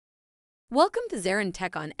Welcome to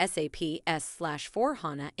ZaranTech on SAP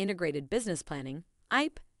S/4HANA Integrated Business Planning,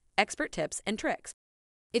 IBP, Expert Tips and Tricks.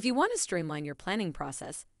 If you want to streamline your planning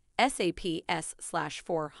process, SAP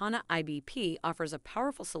S/4HANA IBP offers a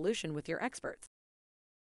powerful solution with your experts.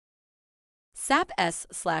 SAP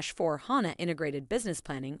S/4HANA Integrated Business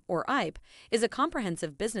Planning, or IBP, is a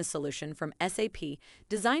comprehensive business solution from SAP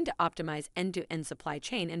designed to optimize end-to-end supply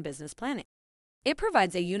chain and business planning. It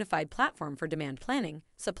provides a unified platform for demand planning,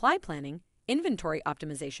 supply planning, inventory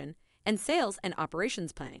optimization, and sales and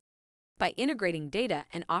operations planning. By integrating data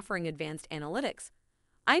and offering advanced analytics,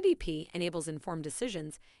 IBP enables informed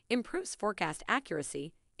decisions, improves forecast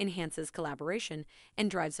accuracy, enhances collaboration, and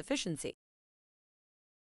drives efficiency.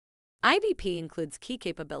 IBP includes key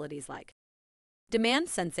capabilities like demand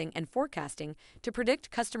sensing and forecasting to predict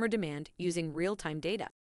customer demand using real-time data,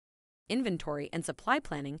 inventory and supply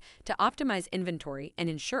planning to optimize inventory and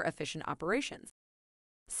ensure efficient operations,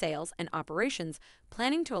 sales and operations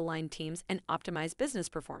planning to align teams and optimize business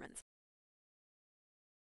performance.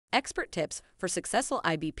 Expert tips for successful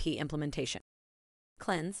IBP implementation.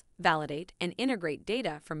 Cleanse, validate, and integrate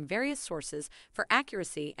data from various sources for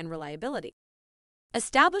accuracy and reliability.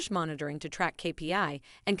 Establish monitoring to track KPI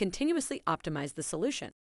and continuously optimize the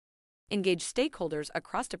solution. Engage stakeholders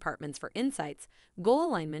across departments for insights, goal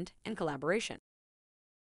alignment, and collaboration.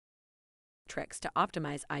 Tricks to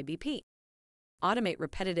optimize IBP. Automate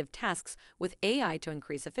repetitive tasks with AI to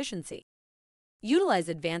increase efficiency. Utilize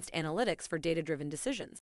advanced analytics for data-driven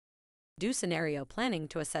decisions. Do scenario planning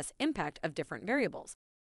to assess impact of different variables.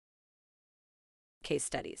 Case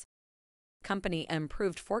studies. Company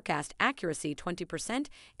improved forecast accuracy 20%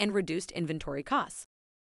 and reduced inventory costs.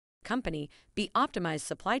 Company B optimized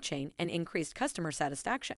supply chain and increased customer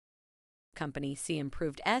satisfaction. Company C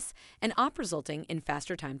improved S and OP resulting in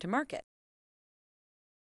faster time to market.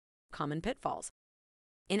 Common pitfalls.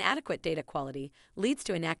 Inadequate data quality leads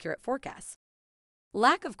to inaccurate forecasts.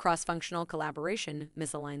 Lack of cross-functional collaboration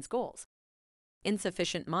misaligns goals.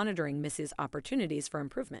 Insufficient monitoring misses opportunities for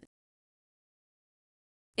improvement.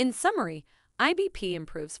 In summary, IBP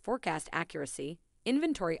improves forecast accuracy,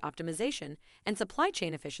 inventory optimization, and supply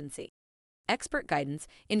chain efficiency. Expert guidance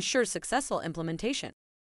ensures successful implementation.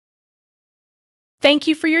 Thank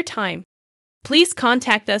you for your time. Please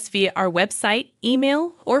contact us via our website,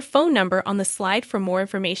 email, or phone number on the slide for more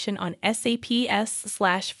information on SAP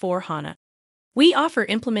S/4HANA. We offer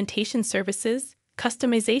implementation services,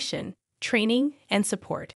 customization, training, and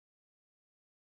support.